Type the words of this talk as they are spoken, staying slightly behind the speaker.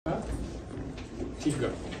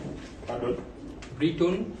Tiga. Pardon?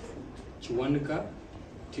 Briton Chiwanika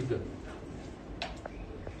Tiga.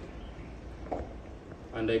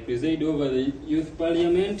 And I preside over the Youth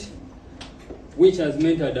Parliament, which has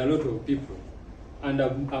mentored a lot of people. And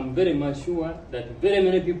I'm very much sure that very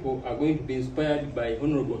many people are going to be inspired by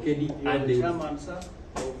Honorable Keddi and the chairman, sir,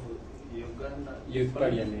 of Uganda Youth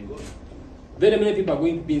Parliament. Very many people are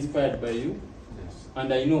going to be inspired by you, Yes.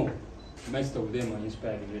 and I know most of them are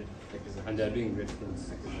inspired with it, and they are doing great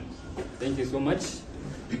things. Thank you so much.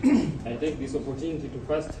 I take this opportunity to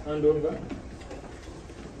first hand over.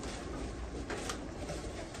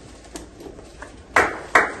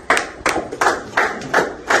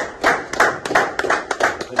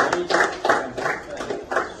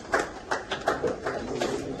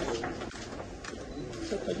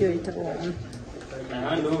 I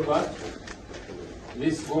hand over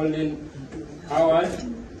this golden award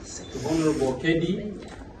to Honorable Keddi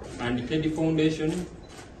and Keddi Foundation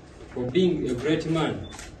for being a great man,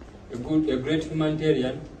 a great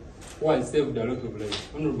humanitarian who has saved a lot of lives.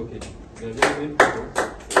 Honorable Keddi, there are very many people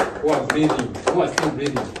who are breathing, who are still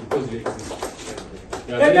breathing because you exist.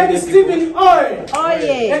 Keddi Stephen, oi! Oh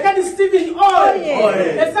yeah. Keddi Stephen, oi!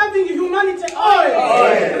 There's something humanity, oi!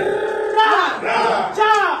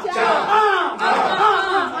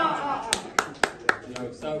 You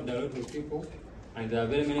have served a lot of people, and there are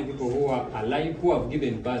very many people who are alive, who have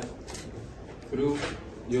given birth through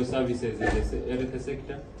your services in the health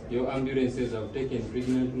sector. Your ambulances have taken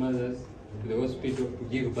pregnant mothers to the hospital to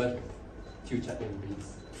give birth to future MPs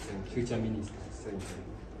and future ministers.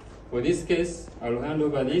 For this case, I will hand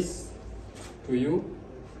over this to you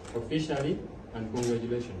officially, and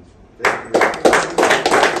congratulations.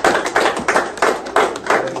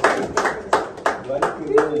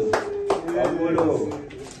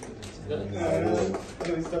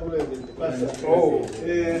 Oh,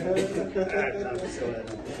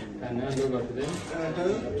 and hand over to them.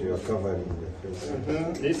 You are covering the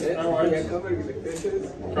face. This award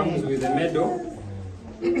comes with a medal.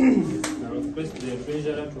 I will request the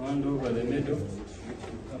treasurer to hand over the medal.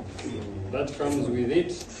 That comes with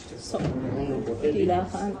it. Honorable Keddi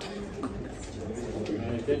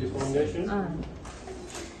Keddi Foundation.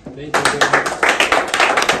 Thank you very much.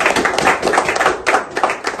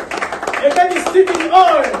 Keddi Stephen,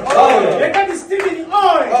 oi! Keddi Stephen,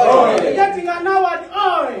 oi! You're getting an award,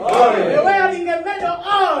 oi! You're wearing a medal,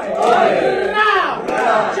 oi!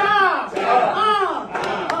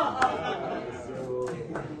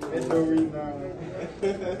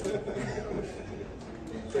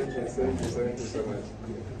 Thank you so much. Thank you so much.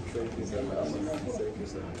 Thank you so much.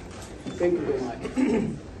 Thank you very much.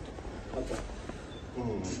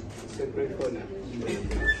 It's a great honor.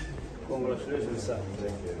 Congratulations, sir.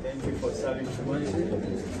 Thank you for serving humanity,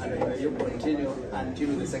 and may you continue until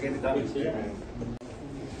the second term.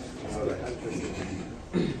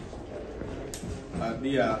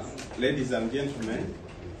 Dear ladies and gentlemen,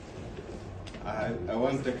 I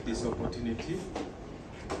want to take this opportunity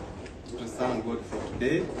to thank God for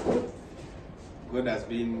today. God has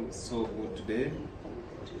been so good today.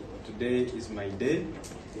 Today is my day.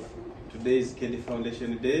 Today is Keddi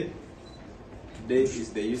Foundation Day. Today is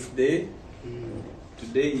the Youth Day.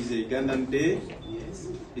 Today is the Ugandan Day,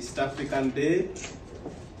 East African Day,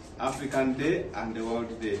 African Day, and the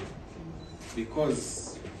World Day.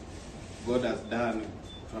 Because God has done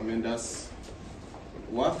tremendous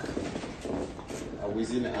work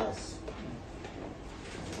within us.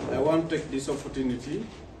 I want to take this opportunity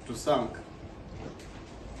to thank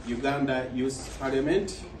Uganda Youth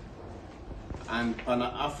Parliament and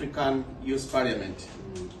Pan-African Youth Parliament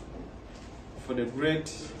for the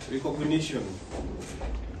great recognition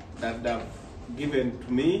that they have given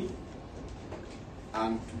to me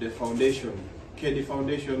and to the foundation, Keddi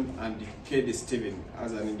Foundation and Keddi Stephen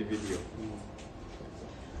as an individual.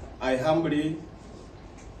 I humbly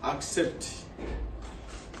accept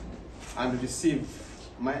and receive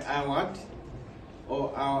my award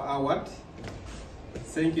or our award.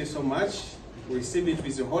 Thank you so much. We receive it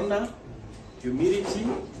with honor, humility,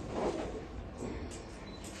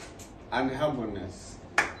 and humbleness.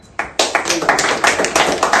 Thank you.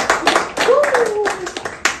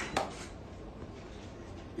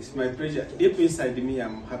 It's my pleasure. Deep inside me,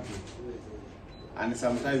 I'm happy. And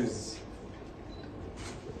sometimes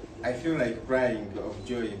I feel like crying of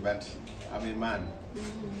joy, but I'm a man.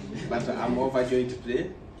 But I'm overjoyed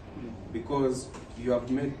today because you have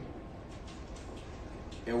made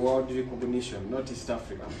a world recognition, not East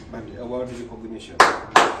Africa, but a world recognition.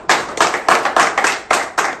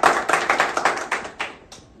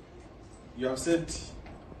 You have set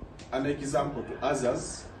an example to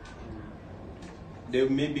others. They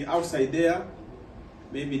may be outside there,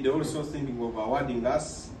 maybe they're also thinking of awarding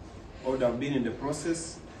us, or they have been in the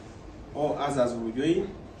process, or others will join.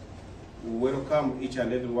 We welcome each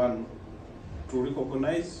and every one to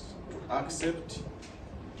recognize, to accept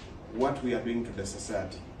what we are doing to the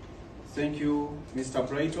society. Thank you, Mr.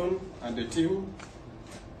 Brighton and the team.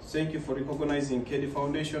 Thank you for recognizing Keddi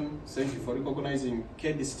Foundation. Thank you for recognizing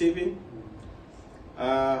Keddi Stephen.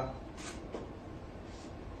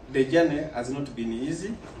 The journey has not been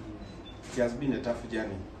easy. It has been a tough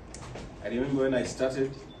journey. I remember when I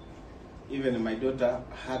started, even my daughter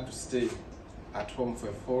had to stay at home for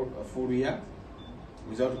a full year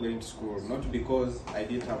without going to school. Not because I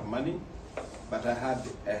didn't have money, but I had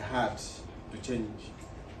a heart to change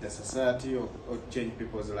the society or change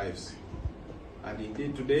people's lives. And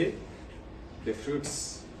indeed today, the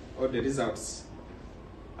fruits or the results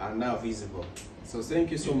are now visible. So thank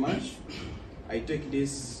you so much. I take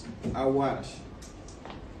this award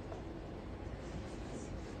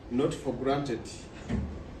not for granted,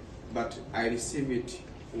 but I receive it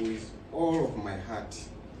with all of my heart.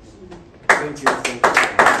 Thank you, thank you.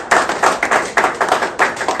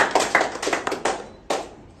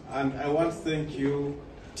 And I want to thank you,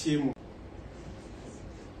 team,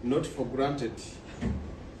 not for granted,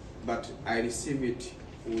 but I receive it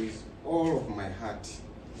with all of my heart.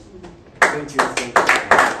 Thank you, thank you.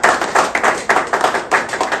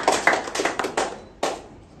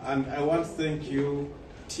 And I want to thank you,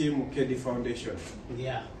 team Keddi Foundation.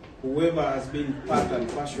 Yeah. Whoever has been part and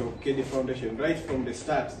parcel of Keddi Foundation right from the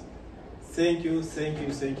start, thank you, thank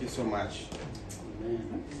you, thank you so much.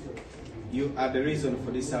 Amen. You are the reason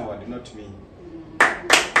for this award, not me.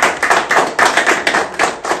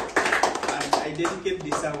 I dedicate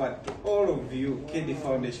this award to all of you, Keddi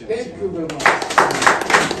Foundation. Thank you very much.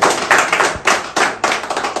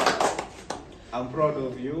 I'm proud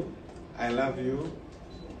of you. I love you.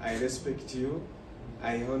 I respect you.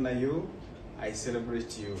 I honor you. I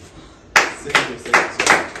celebrate you. Thank you so much.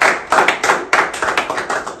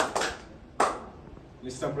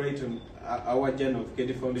 Mr. Brighton, our journey of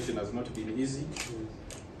Keddi Foundation has not been easy,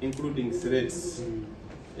 including threats,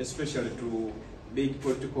 especially to big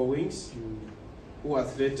political wings who are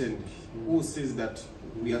threatened, who says that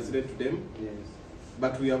we are threat to them,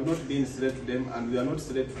 but we have not been threat to them, and we are not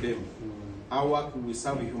threat to them. Our work will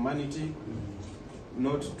serve humanity,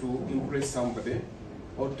 not to impress somebody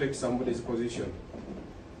or take somebody's position.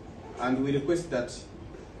 And we request that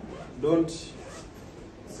don't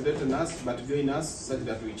threaten us, but join us such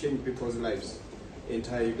that we change people's lives in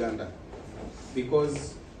entire Uganda.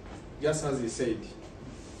 Because, just as he said,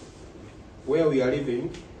 where we are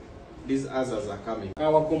living, these others are coming.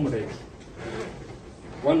 Our comrade,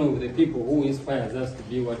 one of the people who inspires us to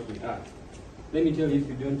be what we are. Let me tell you, if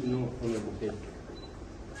you don't know Honorable Keddi,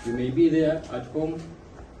 you may be there at home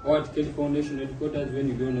or at Keddi Foundation headquarters when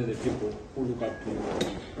you don't know the people who look up to you.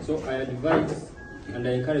 So I advise and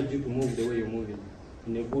I encourage you to move the way you're moving,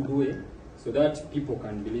 in a good way, so that people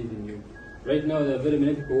can believe in you. Right now, there are very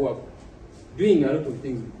many people who are doing a lot of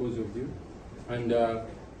things because of you, and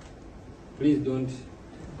please don't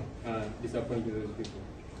disappoint those people.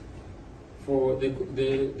 For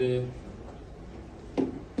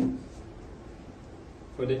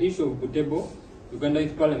the issue of Butembo, Uganda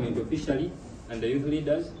Youth Parliament officially and the youth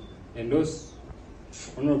leaders endorse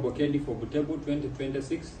Honorable Keddi for Butembo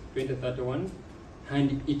 2026-2031,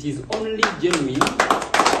 and it is only genuine.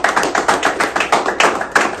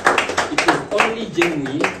 It is only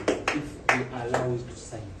genuine if you allow us to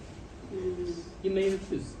sign. You may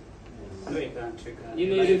refuse. No, you can't. You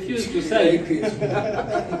may refuse to sign.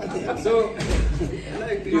 So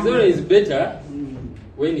it's always better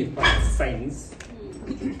when he signs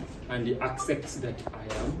and he accepts that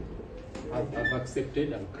I've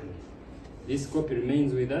accepted and clear. This copy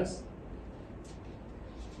remains with us.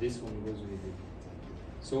 This one goes with you.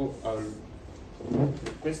 So I'll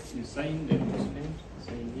request you sign, then you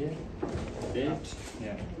sign here, date,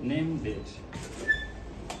 yeah, name, date,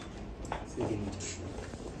 signature.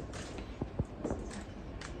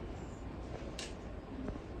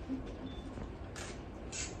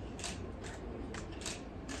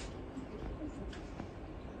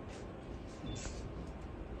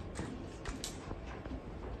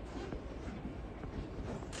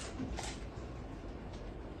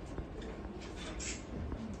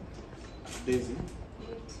 Daisy.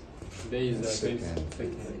 Today is the Second.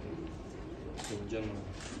 22nd of January.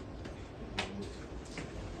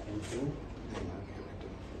 Thank you.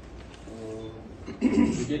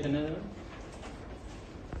 You get another one?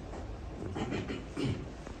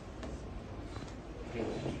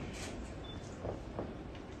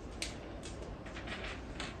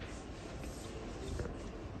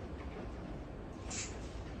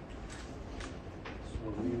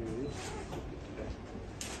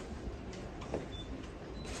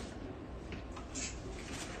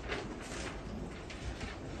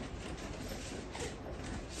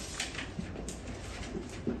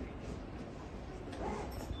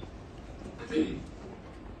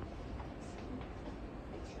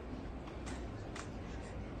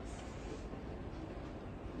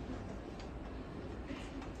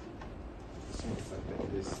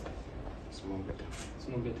 like this. It's more better. It's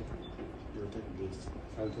more better. You take this.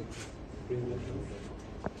 I'll take it. Bring that down.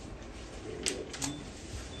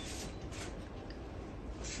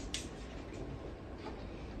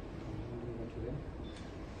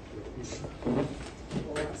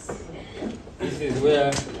 This is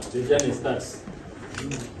where the journey starts.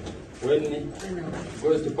 When it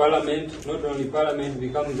goes to Parliament, not only Parliament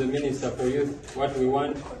becomes the Minister for Youth, what we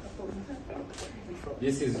want,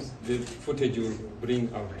 this is the footage we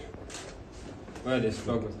bring out, where the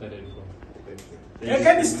struggle started from.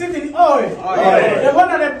 Keddi Stephen Oy. The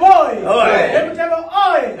Honorable Boy. Deputable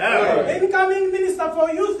Oy. Incoming Minister for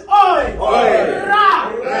Youth Oy.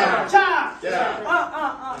 Ra. Cha.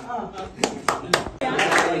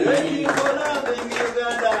 Thank you for loving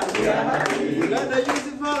Uganda. Uganda Youth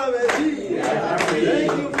Parliament.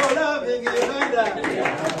 Thank you for loving Uganda.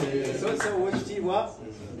 So wekitiibwa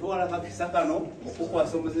twala kakisa kano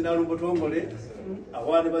okukwasa omuzira olubutongole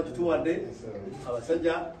abaana bagituwadde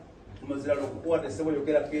abasajja omuzira okukuwadde sebo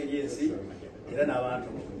yogerako eri ensi era n'abantu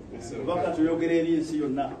lubaka tuyogera eri ensi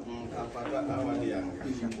yonna.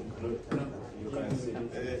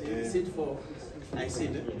 Sit for I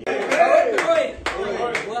sit.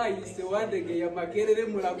 Why is the one that you makerere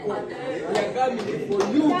mulako? Ya coming for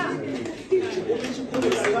you.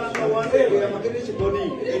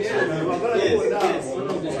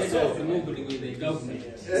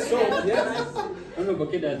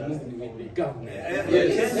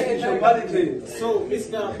 So,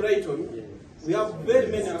 Mr. Brighton, we have very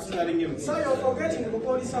many aspiring youths. So you're forgetting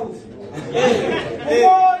Bukoli South.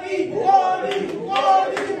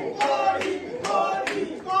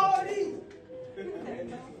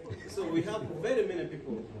 So we have very many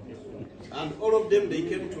people, and all of them, they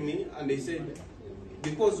came to me and they said,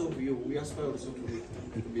 because of you, we aspire also to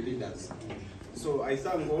be leaders. So I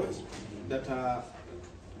thank God that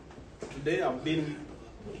today I've been